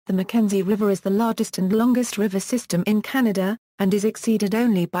The Mackenzie River is the largest and longest river system in Canada, and is exceeded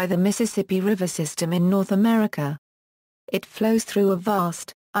only by the Mississippi River system in North America. It flows through a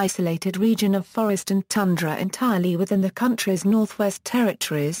vast, isolated region of forest and tundra entirely within the country's Northwest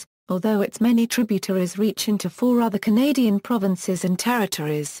Territories, although its many tributaries reach into 4 other Canadian provinces and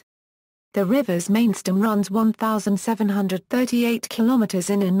territories. The river's mainstem runs 1,738 kilometres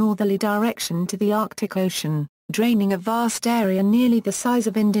in a northerly direction to the Arctic Ocean, draining a vast area nearly the size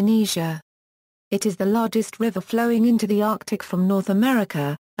of Indonesia. It is the largest river flowing into the Arctic from North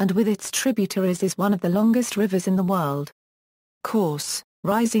America, and with its tributaries is one of the longest rivers in the world. Course: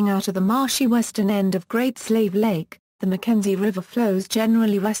 rising out of the marshy western end of Great Slave Lake, the Mackenzie River flows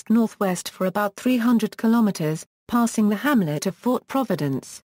generally west-northwest for about 300 kilometers, passing the hamlet of Fort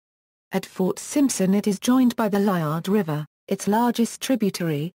Providence. At Fort Simpson it is joined by the Liard River, its largest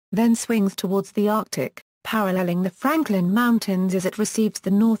tributary, then swings towards the Arctic, paralleling the Franklin Mountains as it receives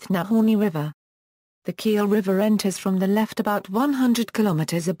the North Nahwani River. The Keel River enters from the left about 100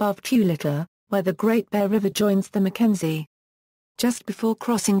 kilometers above Tulita, where the Great Bear River joins the Mackenzie. Just before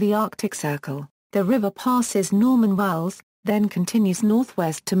crossing the Arctic Circle, the river passes Norman Wells, then continues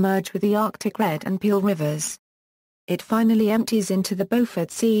northwest to merge with the Arctic Red and Peel Rivers. It finally empties into the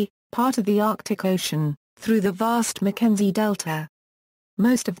Beaufort Sea, part of the Arctic Ocean, through the vast Mackenzie Delta.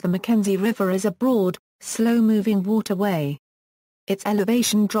 Most of the Mackenzie River is a broad, slow-moving waterway. Its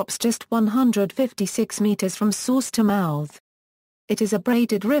elevation drops just 156 meters from source to mouth. It is a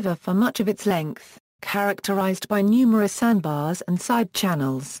braided river for much of its length, characterized by numerous sandbars and side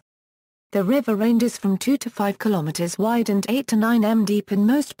channels. The river ranges from 2 to 5 kilometers wide and 8 to 9 m deep in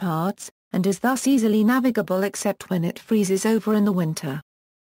most parts, and is thus easily navigable except when it freezes over in the winter.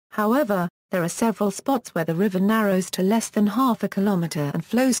 However, there are several spots where the river narrows to less than half a kilometer and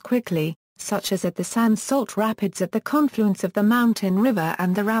flows quickly, such as at the Sand Salt Rapids at the confluence of the Mountain River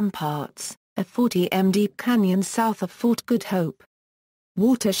and the Ramparts, a 40 m deep canyon south of Fort Good Hope.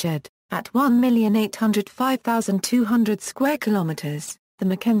 Watershed: at 1,805,200 square kilometers, the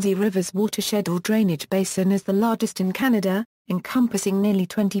Mackenzie River's watershed or drainage basin is the largest in Canada, encompassing nearly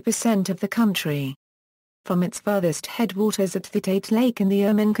 20% of the country. From its furthest headwaters at Thitade Lake in the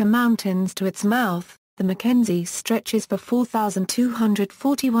Ominka Mountains to its mouth, the Mackenzie stretches for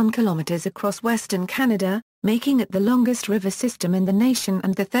 4,241 kilometers across western Canada, making it the longest river system in the nation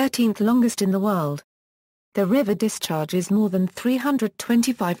and the 13th longest in the world. The river discharges more than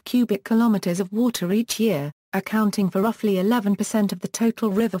 325 cubic kilometers of water each year, accounting for roughly 11% of the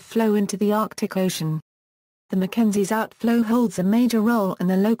total river flow into the Arctic Ocean. The Mackenzie's outflow holds a major role in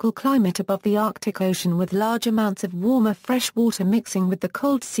the local climate above the Arctic Ocean, with large amounts of warmer fresh water mixing with the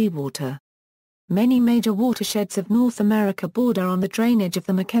cold seawater. Many major watersheds of North America border on the drainage of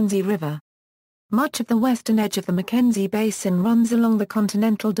the Mackenzie River. Much of the western edge of the Mackenzie Basin runs along the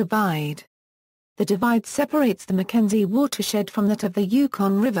Continental Divide. The divide separates the Mackenzie watershed from that of the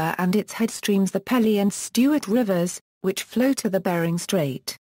Yukon River and its headstreams the Pelly and Stewart Rivers, which flow to the Bering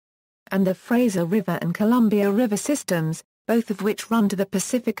Strait, and the Fraser River and Columbia River systems, both of which run to the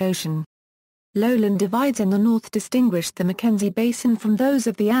Pacific Ocean. Lowland divides in the north distinguish the Mackenzie Basin from those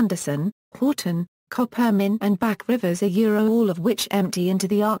of the Anderson, Horton, Coppermine and Back Rivers, all of which empty into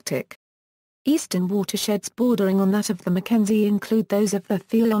the Arctic. Eastern watersheds bordering on that of the Mackenzie include those of the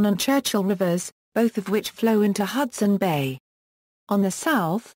Theon and Churchill Rivers, both of which flow into Hudson Bay. On the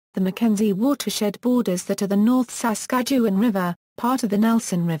south, the Mackenzie watershed borders that of the North Saskatchewan River, part of the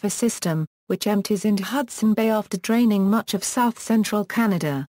Nelson River system, which empties into Hudson Bay after draining much of south-central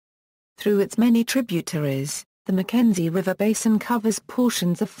Canada. Through its many tributaries, the Mackenzie River Basin covers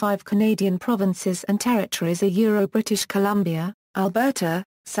portions of 5 Canadian provinces and territories: British Columbia, Alberta,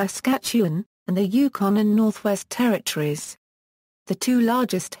 Saskatchewan, and the Yukon and Northwest Territories. The 2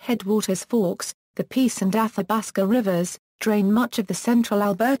 largest headwaters forks, the Peace and Athabasca Rivers, drain much of the central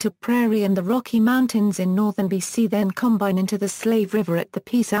Alberta Prairie and the Rocky Mountains in northern BC, then combine into the Slave River at the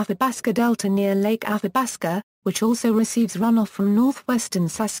Peace-Athabasca Delta near Lake Athabasca, which also receives runoff from northwestern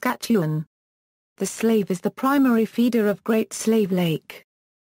Saskatchewan. The Slave is the primary feeder of Great Slave Lake.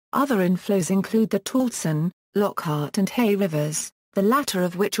 Other inflows include the Tolson, Lockhart and Hay Rivers, the latter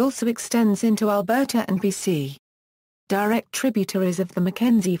of which also extends into Alberta and BC. Direct tributaries of the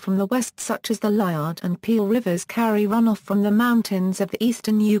Mackenzie from the west, such as the Liard and Peel Rivers, carry runoff from the mountains of the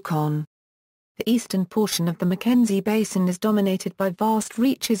eastern Yukon. The eastern portion of the Mackenzie Basin is dominated by vast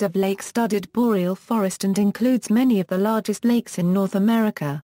reaches of lake-studded boreal forest and includes many of the largest lakes in North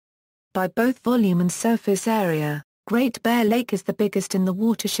America. By both volume and surface area, Great Bear Lake is the biggest in the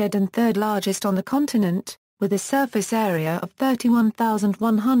watershed and third largest on the continent, with a surface area of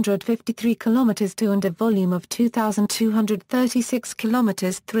 31,153 km² and a volume of 2,236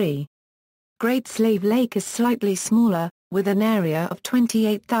 km². Great Slave Lake is slightly smaller, with an area of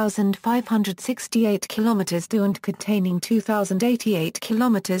 28,568 km² and containing 2,088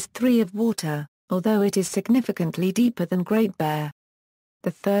 km³ of water, although it is significantly deeper than Great Bear. The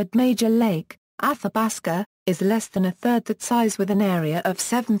third major lake, Athabasca, is less than a third that size with an area of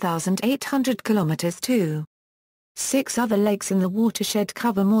 7,800 km². 6 other lakes in the watershed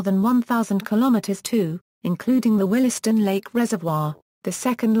cover more than 1,000 km², including the Williston Lake Reservoir, the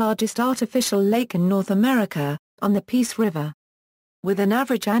second largest artificial lake in North America, on the Peace River. With an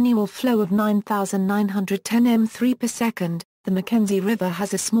average annual flow of 9,910 m3 per second, the Mackenzie River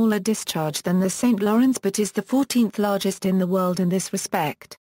has a smaller discharge than the St. Lawrence but is the 14th largest in the world in this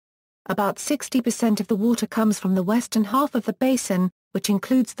respect. About 60% of the water comes from the western half of the basin, which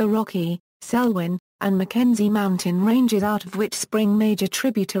includes the Rocky, Selwyn, and Mackenzie mountain ranges, out of which spring major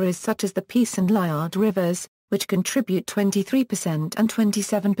tributaries such as the Peace and Liard rivers, which contribute 23% and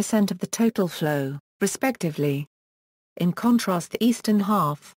 27% of the total flow, respectively. In contrast, the eastern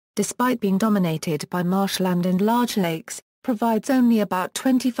half, despite being dominated by marshland and large lakes, provides only about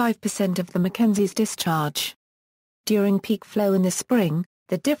 25% of the Mackenzie's discharge. During peak flow in the spring,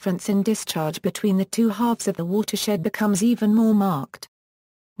 the difference in discharge between the two halves of the watershed becomes even more marked.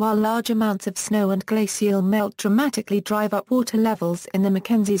 While large amounts of snow and glacial melt dramatically drive up water levels in the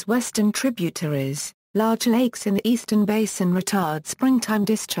Mackenzie's western tributaries, large lakes in the eastern basin retard springtime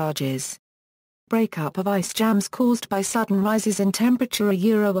discharges. Breakup of ice jams caused by sudden rises in temperature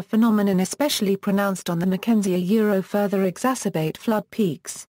a phenomenon especially pronounced on the Mackenzie further exacerbate flood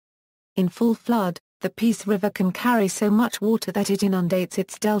peaks. In full flood, the Peace River can carry so much water that it inundates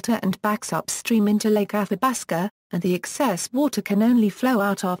its delta and backs upstream into Lake Athabasca, and the excess water can only flow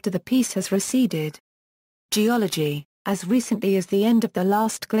out after the Peace has receded. Geology. As recently as the end of the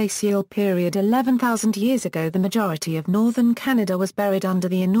last glacial period 11,000 years ago, the majority of northern Canada was buried under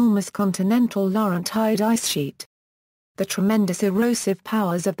the enormous continental Laurentide ice sheet. The tremendous erosive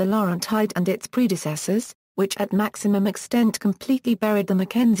powers of the Laurentide and its predecessors, which at maximum extent completely buried the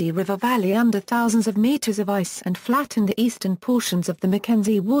Mackenzie River Valley under thousands of meters of ice and flattened the eastern portions of the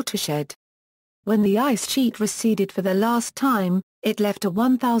Mackenzie watershed. When the ice sheet receded for the last time, it left a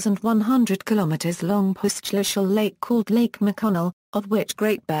 1,100 kilometers long postglacial lake called Lake McConnell, of which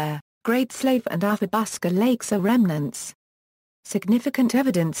Great Bear, Great Slave and Athabasca lakes are remnants. Significant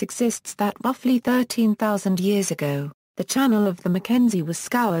evidence exists that roughly 13,000 years ago, the channel of the Mackenzie was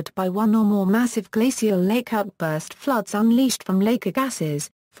scoured by one or more massive glacial lake outburst floods unleashed from lake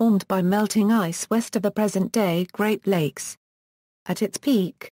gases, formed by melting ice west of the present-day Great Lakes. At its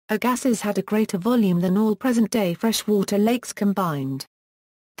peak, gases had a greater volume than all present-day freshwater lakes combined.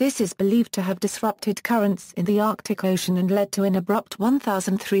 This is believed to have disrupted currents in the Arctic Ocean and led to an abrupt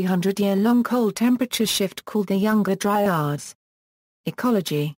 1,300-year-long cold temperature shift called the Younger Dryas.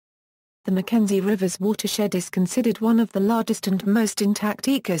 Ecology. The Mackenzie River's watershed is considered one of the largest and most intact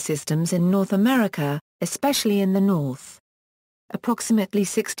ecosystems in North America, especially in the north. Approximately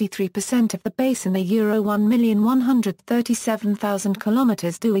 63% of the basin (1,137,000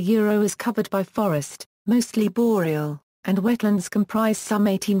 km²) is covered by forest, mostly boreal, and wetlands comprise some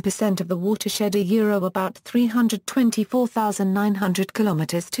 18% of the watershed about 324,900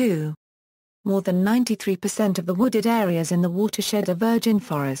 km². More than 93% of the wooded areas in the watershed are virgin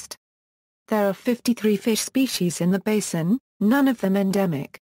forest. There are 53 fish species in the basin, none of them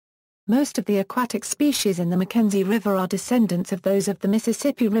endemic. Most of the aquatic species in the Mackenzie River are descendants of those of the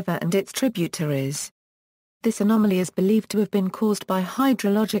Mississippi River and its tributaries. This anomaly is believed to have been caused by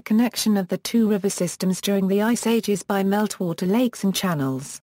hydrologic connection of the two river systems during the ice ages by meltwater lakes and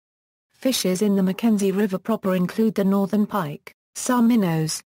channels. Fishes in the Mackenzie River proper include the northern pike, some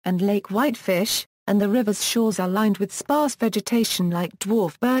minnows, and lake whitefish, and the river's shores are lined with sparse vegetation like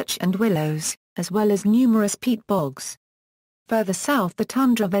dwarf birch and willows, as well as numerous peat bogs. Further south, the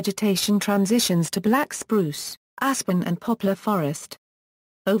tundra vegetation transitions to black spruce, aspen and poplar forest.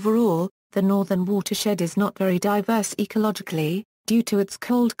 Overall, the northern watershed is not very diverse ecologically, due to its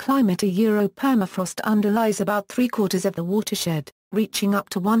cold climate. Permafrost underlies about three-quarters of the watershed, reaching up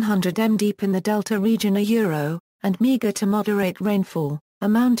to 100 m deep in the delta region and meager to moderate rainfall,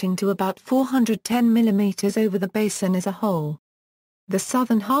 amounting to about 410 mm over the basin as a whole. The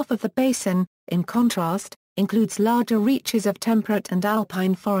southern half of the basin, in contrast, includes larger reaches of temperate and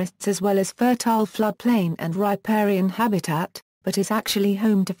alpine forests as well as fertile floodplain and riparian habitat, but is actually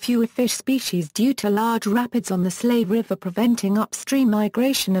home to fewer fish species due to large rapids on the Slave River preventing upstream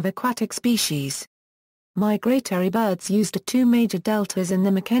migration of aquatic species. Migratory birds used at two major deltas in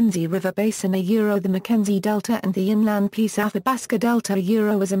the Mackenzie River basin the Mackenzie Delta and the inland Peace Athabasca Delta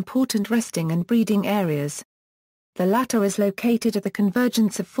as important resting and breeding areas. The latter is located at the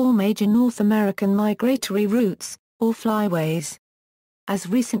convergence of four major North American migratory routes, or flyways. As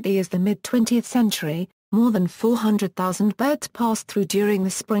recently as the mid-20th century, more than 400,000 birds passed through during the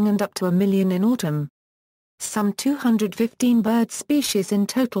spring and up to 1 million in autumn. Some 215 bird species in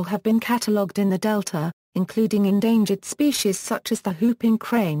total have been catalogued in the Delta, including endangered species such as the whooping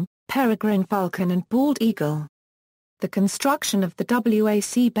crane, peregrine falcon and bald eagle. The construction of the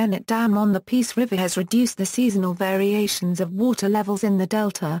W.A.C. Bennett Dam on the Peace River has reduced the seasonal variations of water levels in the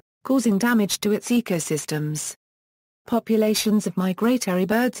Delta, causing damage to its ecosystems. Populations of migratory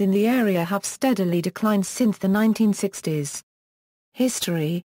birds in the area have steadily declined since the 1960s.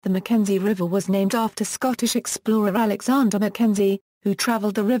 History: the Mackenzie River was named after Scottish explorer Alexander Mackenzie, who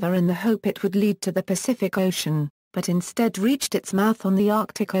travelled the river in the hope it would lead to the Pacific Ocean, but instead reached its mouth on the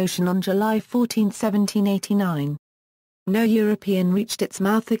Arctic Ocean on July 14, 1789. No European reached its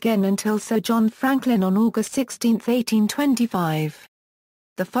mouth again until Sir John Franklin on August 16, 1825.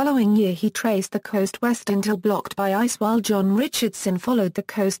 The following year he traced the coast west until blocked by ice while John Richardson followed the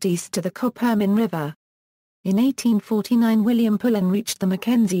coast east to the Coppermine River. In 1849 William Pullen reached the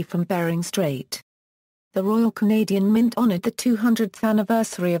Mackenzie from Bering Strait. The Royal Canadian Mint honoured the 200th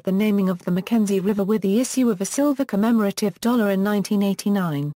anniversary of the naming of the Mackenzie River with the issue of a silver commemorative dollar in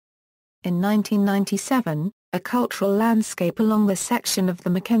 1989. In 1997, a cultural landscape along the section of the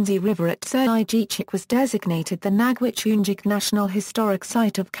Mackenzie River at Sir Igichik was designated the Nagwitchunjik National Historic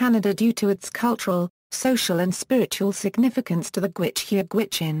Site of Canada due to its cultural, social and spiritual significance to the Gwich'ya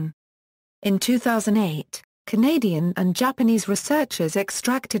Gwich'in. In 2008, Canadian and Japanese researchers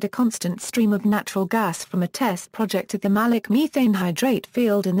extracted a constant stream of natural gas from a test project at the Malik methane hydrate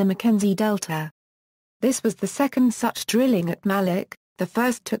field in the Mackenzie Delta. This was the second such drilling at Malik. The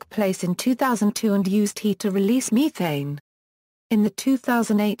first took place in 2002 and used heat to release methane. In the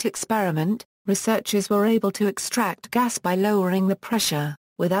 2008 experiment, researchers were able to extract gas by lowering the pressure,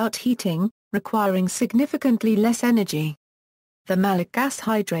 without heating, requiring significantly less energy. The Malik gas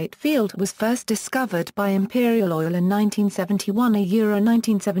hydrate field was first discovered by Imperial Oil in 1971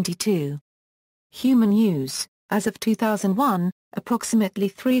 1972. Human use: as of 2001, approximately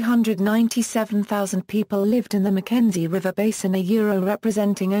 397,000 people lived in the Mackenzie River basin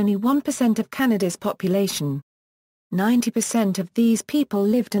representing only 1% of Canada's population. 90% of these people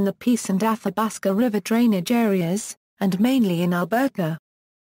lived in the Peace and Athabasca River drainage areas, and mainly in Alberta.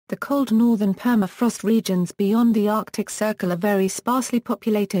 The cold northern permafrost regions beyond the Arctic Circle are very sparsely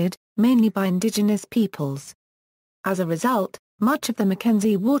populated, mainly by indigenous peoples. As a result, much of the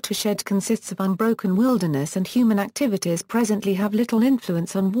Mackenzie watershed consists of unbroken wilderness, and human activities presently have little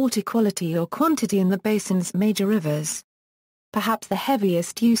influence on water quality or quantity in the basin's major rivers. Perhaps the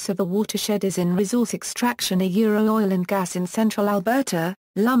heaviest use of the watershed is in resource extraction oil and gas in central Alberta,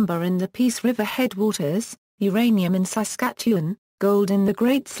 lumber in the Peace River headwaters, uranium in Saskatchewan, gold in the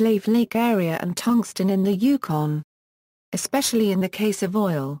Great Slave Lake area and tungsten in the Yukon. Especially in the case of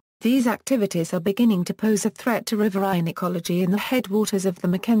oil, these activities are beginning to pose a threat to riverine ecology in the headwaters of the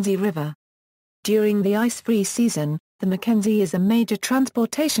Mackenzie River. During the ice-free season, the Mackenzie is a major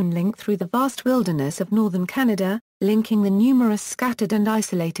transportation link through the vast wilderness of northern Canada, linking the numerous scattered and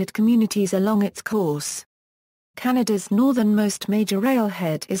isolated communities along its course. Canada's northernmost major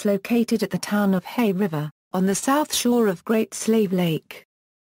railhead is located at the town of Hay River, on the south shore of Great Slave Lake.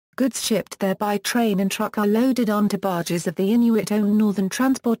 Goods shipped there by train and truck are loaded onto barges of the Inuit-owned Northern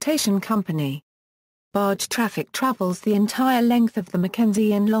Transportation Company. Barge traffic travels the entire length of the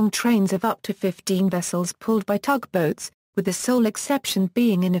Mackenzie in long trains of up to 15 vessels pulled by tugboats, with the sole exception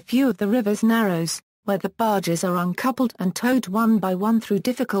being in a few of the river's narrows, where the barges are uncoupled and towed one by one through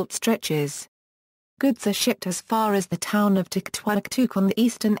difficult stretches. Goods are shipped as far as the town of Tuktoyaktuk on the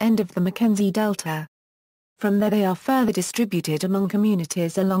eastern end of the Mackenzie Delta. From there they are further distributed among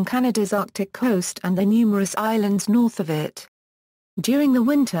communities along Canada's Arctic coast and the numerous islands north of it. During the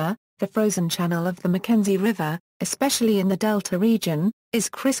winter, the frozen channel of the Mackenzie River, especially in the Delta region, is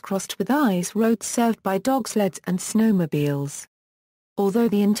crisscrossed with ice roads served by dog sleds and snowmobiles. Although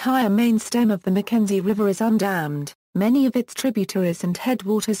the entire main stem of the Mackenzie River is undammed, many of its tributaries and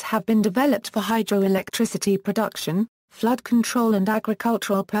headwaters have been developed for hydroelectricity production, flood control and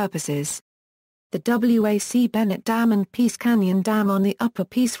agricultural purposes. The W.A.C. Bennett Dam and Peace Canyon Dam on the upper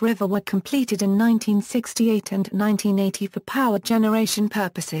Peace River were completed in 1968 and 1980 for power generation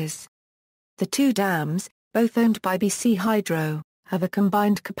purposes. The two dams, both owned by BC Hydro, have a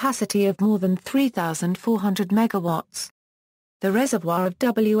combined capacity of more than 3,400 megawatts. The reservoir of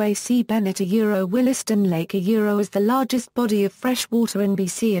W.A.C. Bennett Williston Lake is the largest body of fresh water in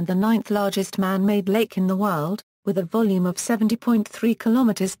BC and the ninth largest man-made lake in the world, with a volume of 70.3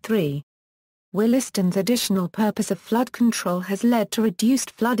 kilometers 3. Williston's additional purpose of flood control has led to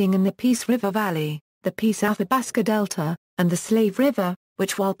reduced flooding in the Peace River Valley, the Peace-Athabasca Delta, and the Slave River,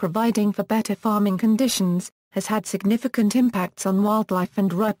 which while providing for better farming conditions, has had significant impacts on wildlife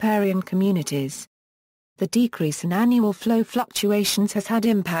and riparian communities. The decrease in annual flow fluctuations has had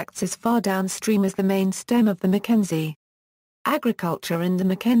impacts as far downstream as the main stem of the Mackenzie. Agriculture in the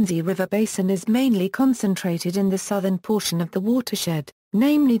Mackenzie River Basin is mainly concentrated in the southern portion of the watershed,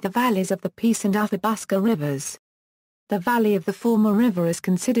 namely the valleys of the Peace and Athabasca rivers. The valley of the former river is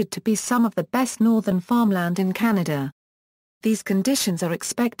considered to be some of the best northern farmland in Canada. These conditions are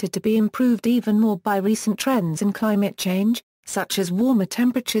expected to be improved even more by recent trends in climate change, such as warmer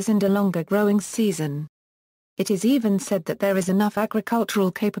temperatures and a longer growing season. It is even said that there is enough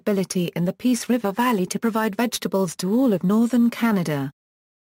agricultural capability in the Peace River Valley to provide vegetables to all of northern Canada.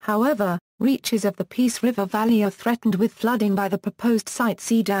 However, reaches of the Peace River Valley are threatened with flooding by the proposed Site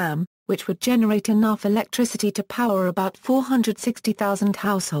C dam, which would generate enough electricity to power about 460,000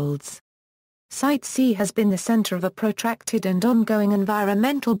 households. Site C has been the center of a protracted and ongoing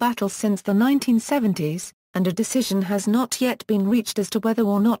environmental battle since the 1970s, and a decision has not yet been reached as to whether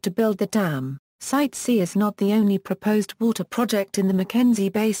or not to build the dam. Site C is not the only proposed water project in the Mackenzie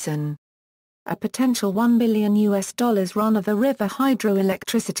Basin. A potential $1 billion run-of-the-river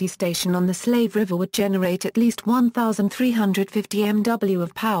hydroelectricity station on the Slave River would generate at least 1,350 MW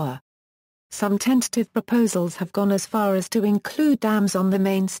of power. Some tentative proposals have gone as far as to include dams on the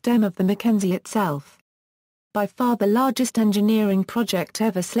main stem of the Mackenzie itself. By far the largest engineering project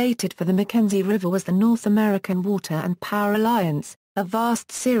ever slated for the Mackenzie River was the North American Water and Power Alliance, a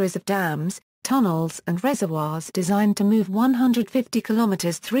vast series of dams, tunnels and reservoirs designed to move 150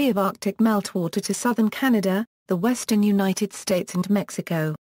 kilometers 3 of Arctic meltwater to southern Canada, the western United States and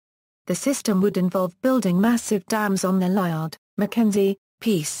Mexico. The system would involve building massive dams on the Liard, Mackenzie,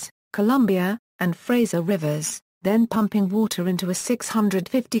 Peace, Columbia, and Fraser rivers, then pumping water into a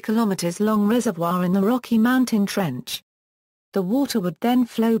 650 kilometers long reservoir in the Rocky Mountain Trench. The water would then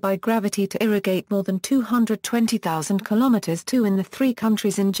flow by gravity to irrigate more than 220,000 kilometers in the three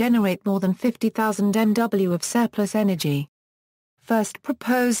countries and generate more than 50,000 MW of surplus energy. First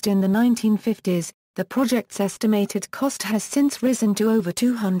proposed in the 1950s, the project's estimated cost has since risen to over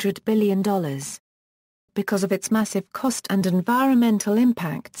 $200 billion. Because of its massive cost and environmental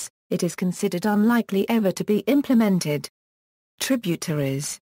impacts, it is considered unlikely ever to be implemented.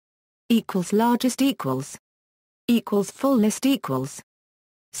 Tributaries =largest full list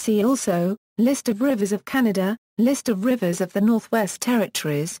See also, List of rivers of Canada, List of rivers of the Northwest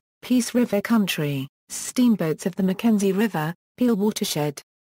Territories, Peace River Country, Steamboats of the Mackenzie River, Peel Watershed.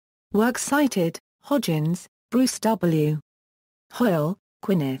 Works cited, Hodgins, Bruce W. Hoyle,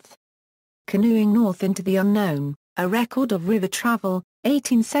 Gwyneth. Canoeing North into the Unknown, A Record of River Travel,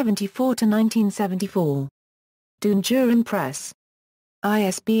 1874–1974. Doonduran Press.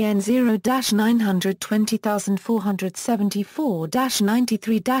 ISBN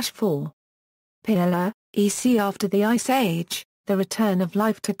 0-920474-93-4. Pilla, E.C. After the Ice Age, The Return of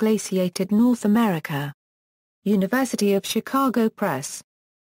Life to Glaciated North America. University of Chicago Press.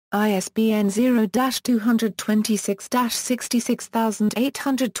 ISBN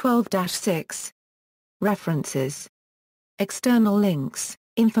 0-226-66812-6. References. External links,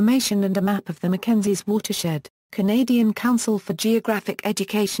 information and a map of the Mackenzie's watershed. Canadian Council for Geographic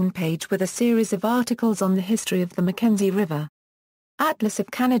Education page with a series of articles on the history of the Mackenzie River. Atlas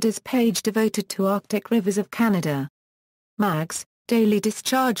of Canada's page devoted to Arctic rivers of Canada. Mags, Daily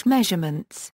Discharge Measurements.